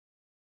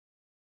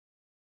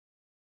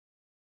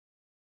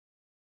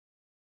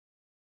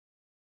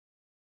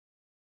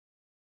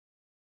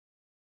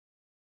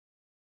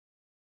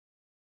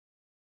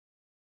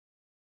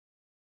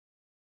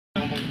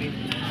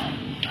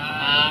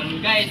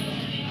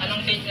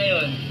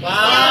80,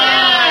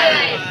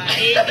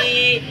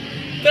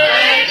 13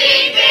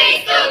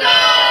 days to go!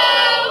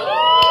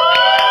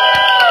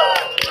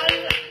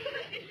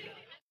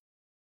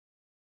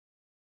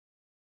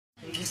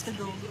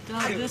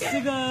 12 days to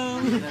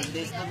go. 12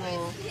 days to go.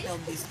 12 days to go.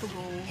 12 days to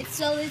go. It's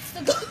 12 days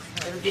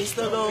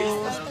to go.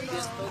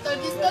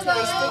 12 days to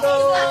go.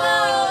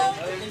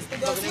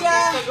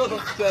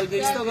 12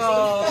 days to go. 12 days to go.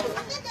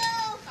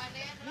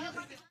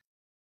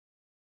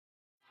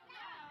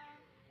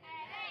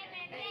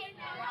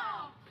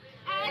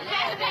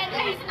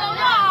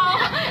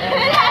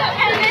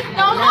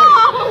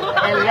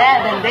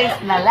 11 days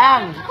na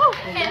lang.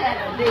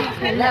 11 days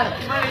na lang.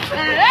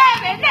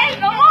 11 days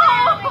to go.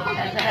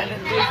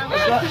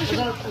 11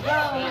 days to go.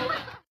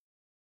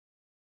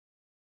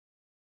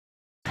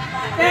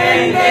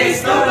 10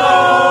 days to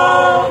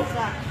go.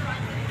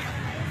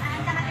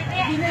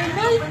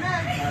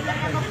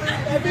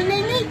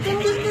 Binay,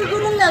 10 days to go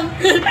na lang.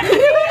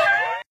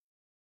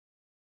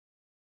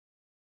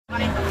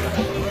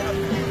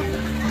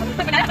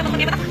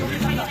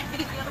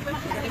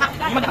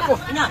 Ako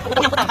na, ako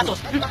tang kasos.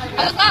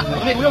 Alas ka.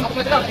 Ulong, ako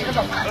lang.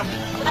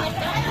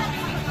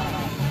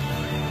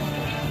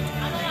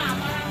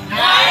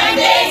 9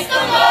 days to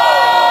go.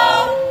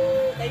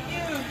 Thank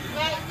you.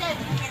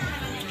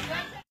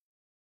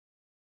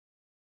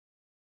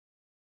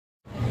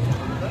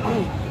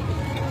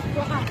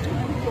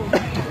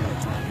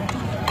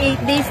 8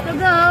 days to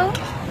go.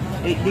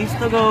 8 days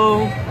to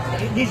go.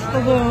 8 days to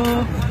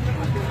go.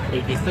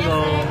 8 days to go.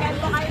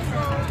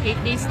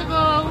 8 days to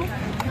go.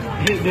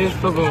 8 days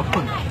to go.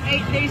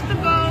 8 days to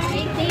go.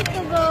 8 days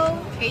to go.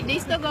 8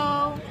 days to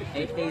go.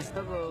 8 days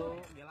to go.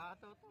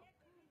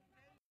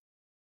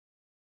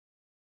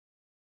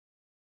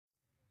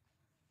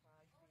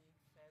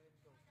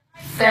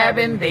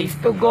 7 days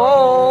to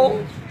go.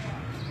 Oh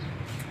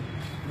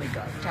my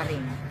God,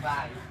 charing.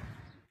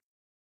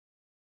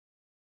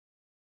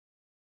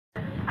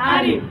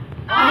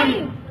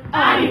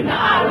 Anim na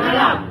araw na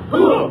lang.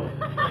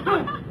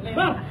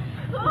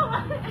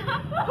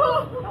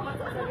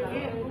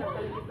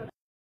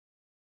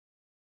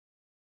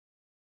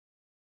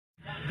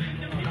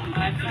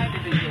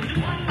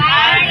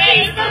 5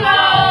 days to go.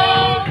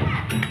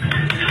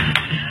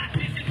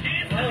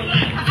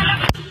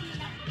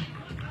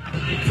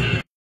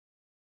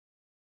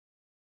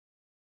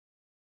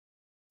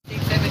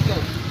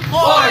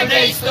 4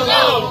 days to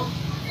go.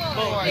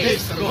 4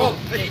 days to go.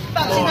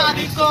 Pag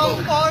sinabi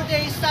kong 4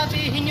 days,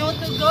 sabihin nyo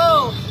to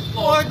go.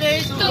 4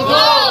 days to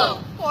go.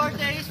 4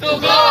 days To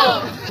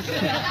go.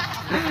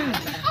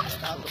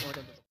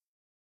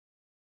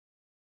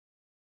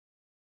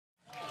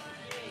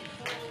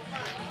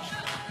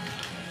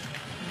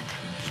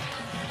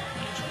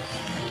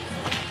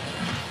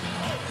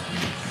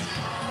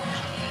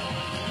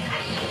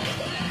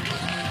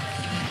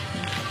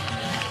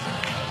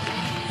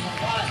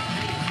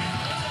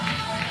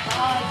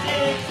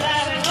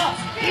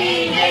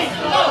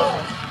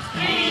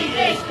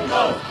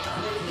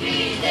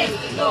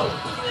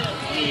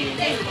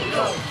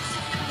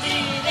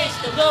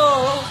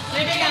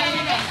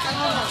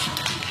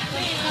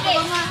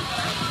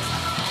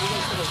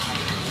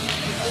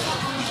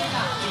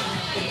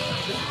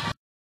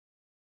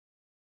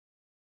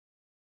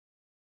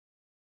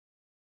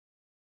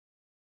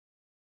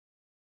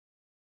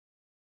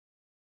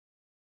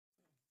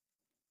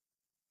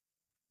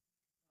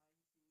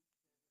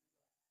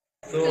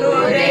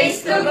 Two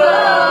days to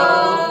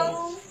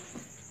go.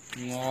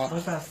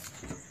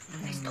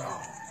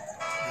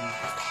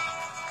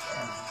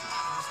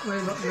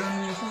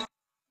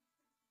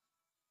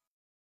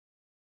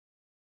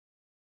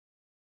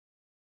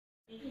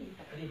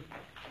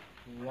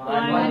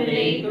 One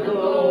day to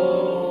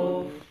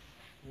go.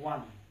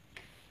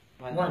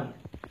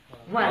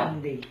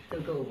 One day to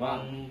go.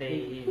 One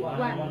day.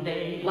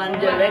 One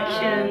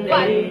direction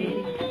day.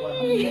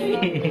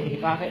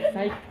 Bakit,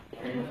 Sai?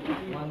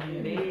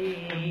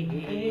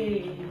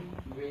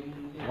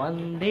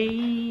 One day.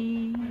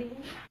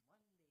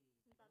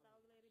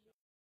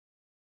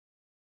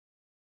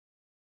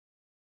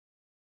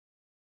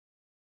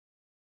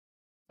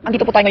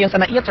 Andito po tayo ngayon sa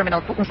NAIA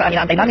Terminal 2 kung saan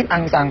inaantay namin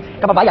ang isang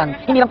kababayan.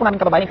 Hindi lang po namin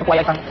kababayan, ito po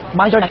ay isang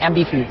manager ng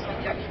MDC.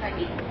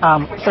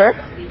 Sir,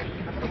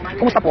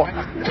 kumusta po?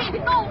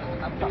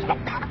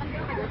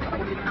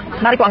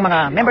 Narito ang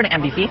mga member ng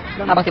MDC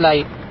habang sila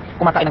ay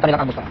kumakain ng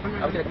kanilang almusal.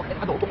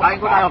 Kain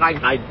ko tayo,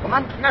 kain.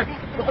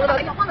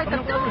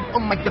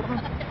 Oh my God.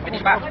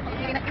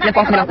 Yan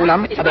po ang kanilang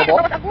ulam,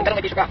 adobo, adobo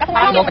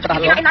at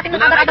saka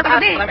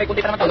halo.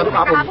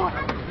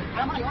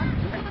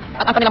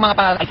 At ang kanilang mga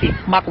pangalan ay si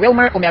Mac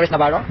Wilmer Umeres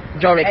Navarro,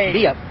 Jorek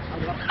Diaz,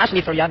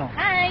 Ashley Soriano,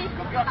 Hi.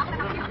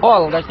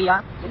 Paul Garcia,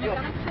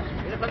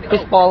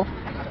 Chris Paul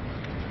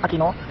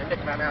Aquino,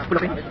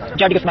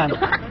 Jardy Guzman,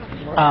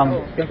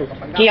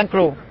 Kian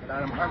Crew,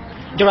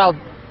 Gerald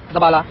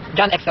Zabala,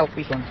 John Excel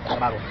Quizon,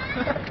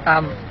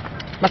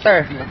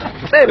 Master,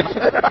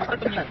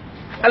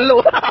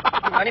 hello,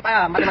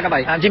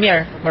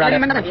 Jimier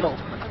Morales,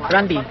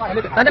 Randy,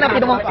 nandiyan ang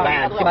pido mo,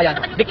 si Bayan,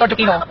 Victor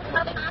Duquino,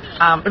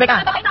 Rebecca.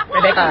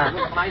 Rebecca.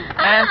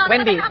 And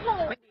Wendy.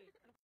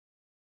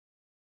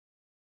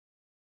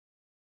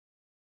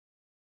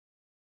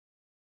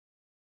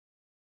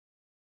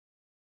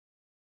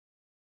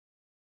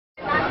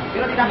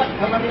 Pero di dapat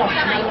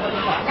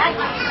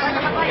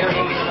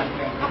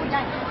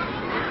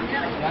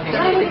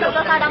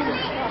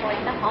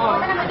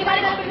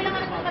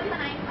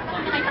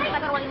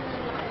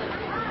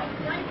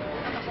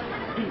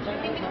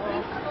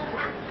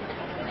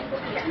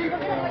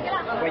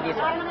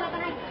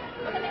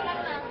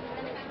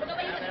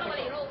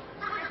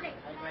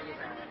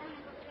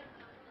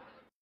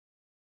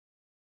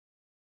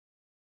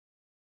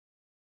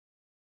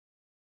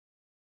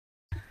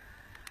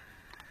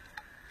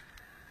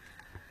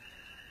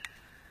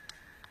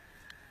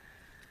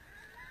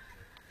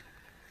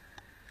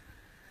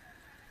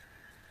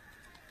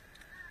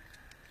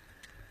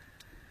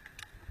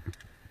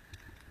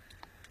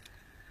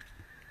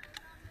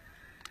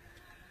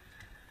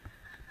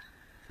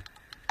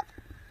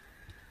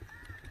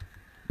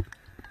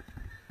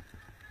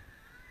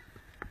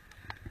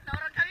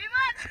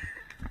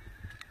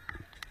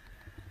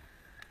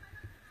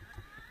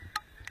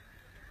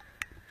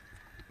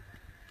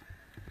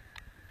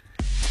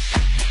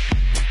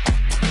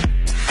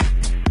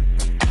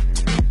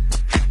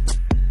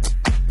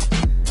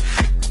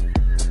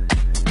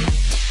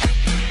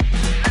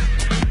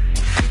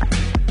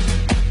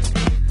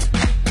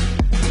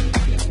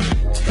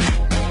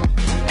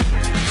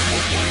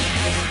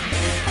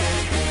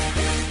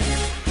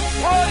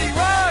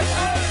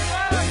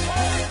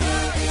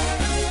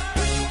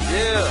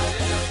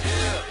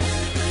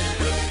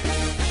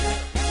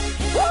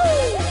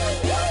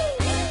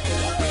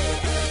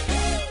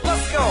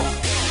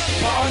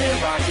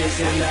Rockets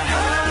in the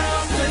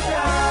house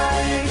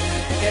tonight.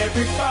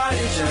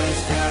 Everybody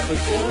just have a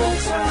good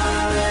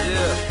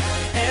time.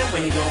 And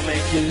we gon'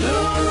 make you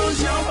lose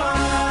your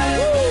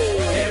mind.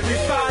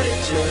 Everybody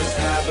just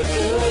have a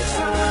good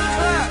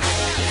time.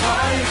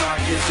 Party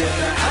rockets in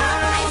the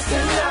house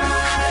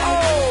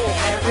tonight.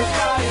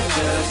 Everybody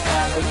just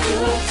have a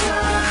good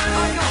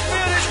time.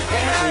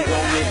 And we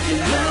gon' make you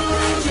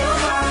lose your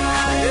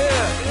mind.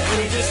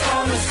 We just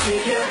wanna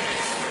see you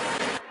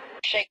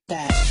shake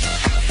that.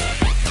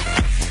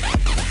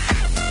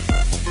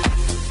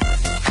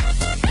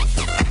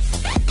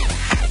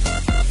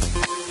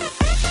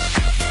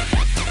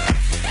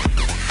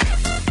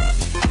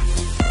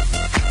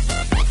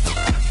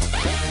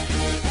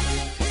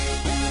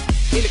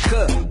 In the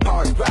club,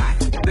 party rock.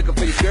 Looking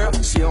for your girl,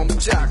 she on the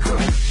jock.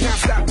 Now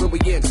stop when we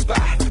in the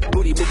spot.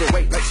 Booty moving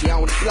weight like she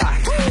on the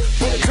fly.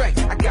 With a drink,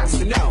 I got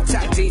to know.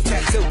 Top jeans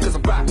tattoo, cause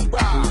I'm rockin'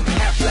 raw.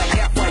 Half black,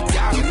 half white,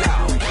 diamond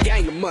now.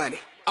 Gang of money,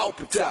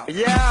 open up.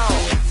 Yo,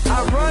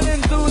 I'm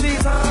running through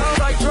these halls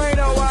like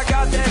Drano. I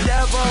got that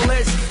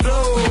devilish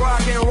flow,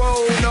 rock and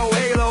roll, no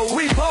halo.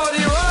 We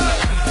party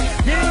rock.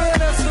 Yeah,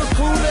 that's the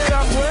cool that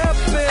I'm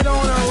reppin'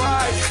 on a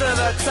ride to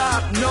the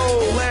top. No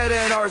lead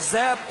in our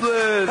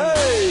Zeppelin.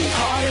 Hey,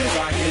 party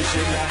rock is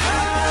in the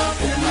house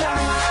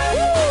tonight.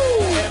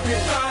 Woo!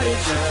 Everybody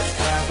just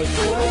have a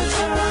good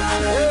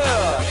time.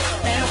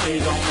 Yeah, and we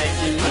gon' make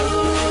you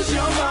lose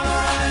your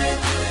mind.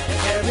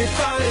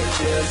 Everybody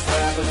just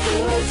have a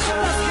good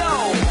time. Let's go.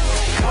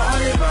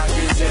 Party rock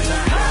is in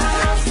the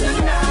house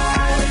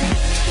tonight.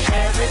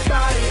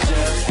 Everybody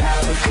just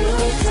have a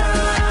good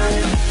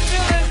time.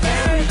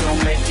 And we gon'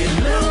 make you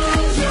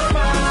lose your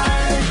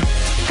mind.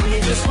 We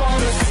just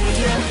wanna see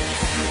you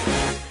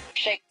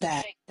shake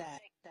that.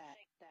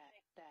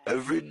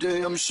 Every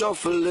day I'm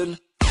shuffling.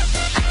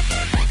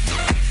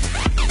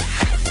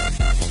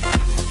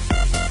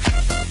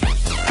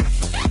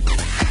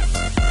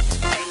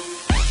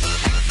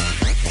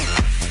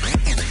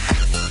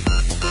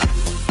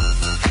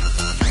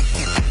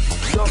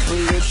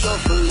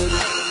 Shuffling.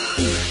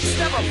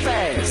 Step up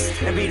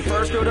fast and be the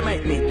first girl to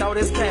make me throw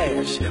this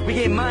cash. We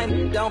get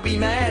money, don't be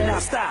mad, now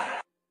stop.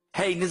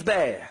 Hating is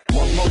bad.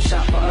 One more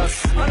shot for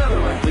us, another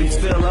round. Please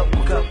fill up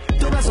one cup,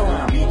 don't mess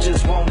around. We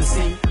just want to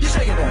see you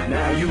shaking that.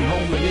 Now you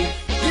home with me.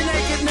 You're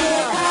naked now.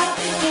 Get up,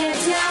 get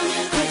down,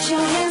 put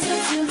your hands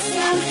up to the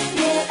sun.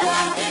 Get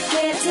up,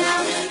 get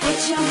down, put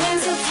your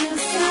hands up to the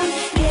sun.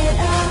 Get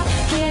up,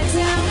 get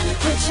down,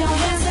 put your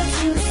hands up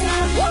to the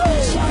sun.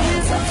 Put your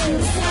hands up to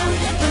the sun.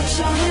 Put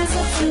your hands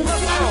up to the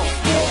sun.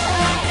 Get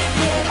up,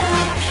 get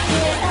up,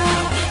 get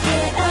up,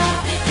 get up,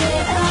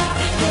 get up,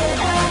 get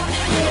up,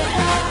 get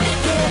up,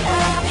 get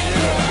up,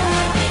 get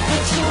up.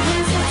 Put your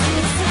hands up to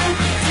the sun,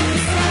 to the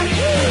sun.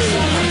 Put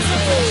your hands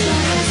up, put your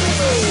hands up,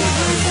 put your hands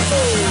up,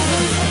 put your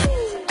hands up.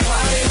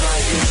 Party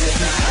like it's in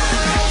the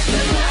house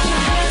tonight.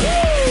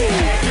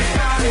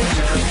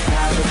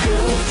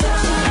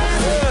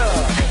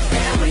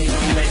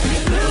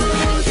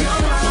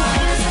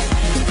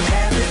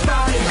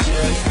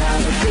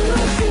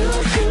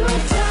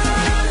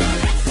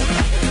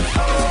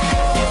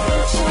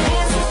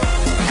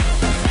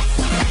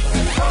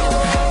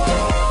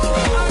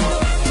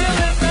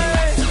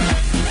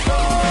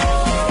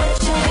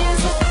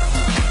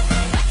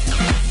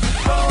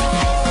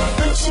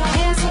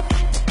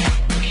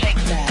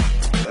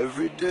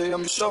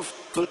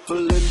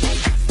 pulling.